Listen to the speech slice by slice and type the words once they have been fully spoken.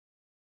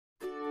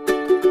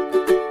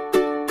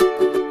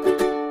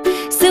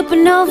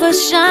supernova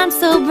shine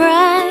so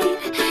bright.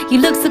 You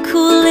look so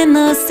cool in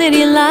the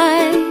city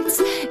lights.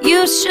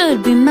 You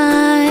should be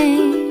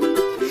mine.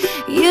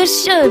 You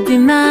should be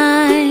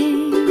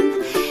mine.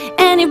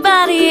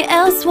 Anybody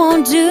else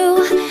won't do.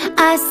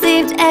 I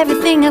saved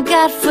everything I've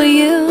got for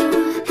you.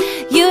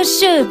 You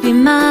should be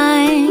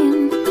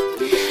mine.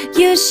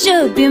 You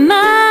should be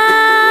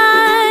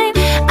mine.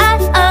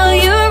 Oh,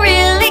 you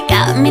really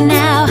got me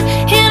now.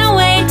 In a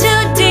way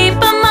too deep,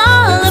 I'm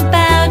all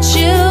about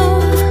you.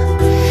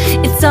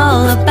 It's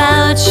all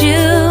about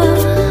you.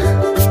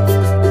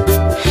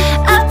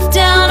 Up,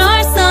 down,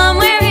 or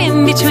somewhere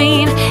in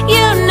between.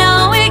 You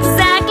know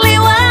exactly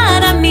what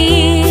I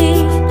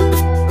mean.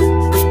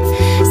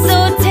 So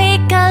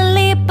take a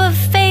leap of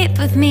faith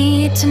with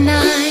me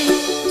tonight.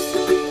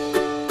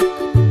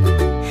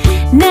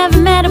 Never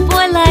met a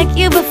boy like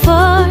you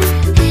before.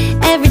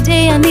 Every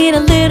day I need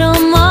a little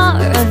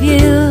more of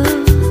you.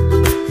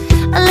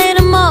 A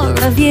little more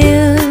of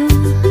you.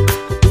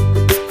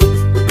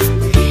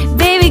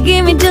 Baby,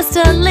 give me just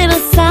a little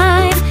sign.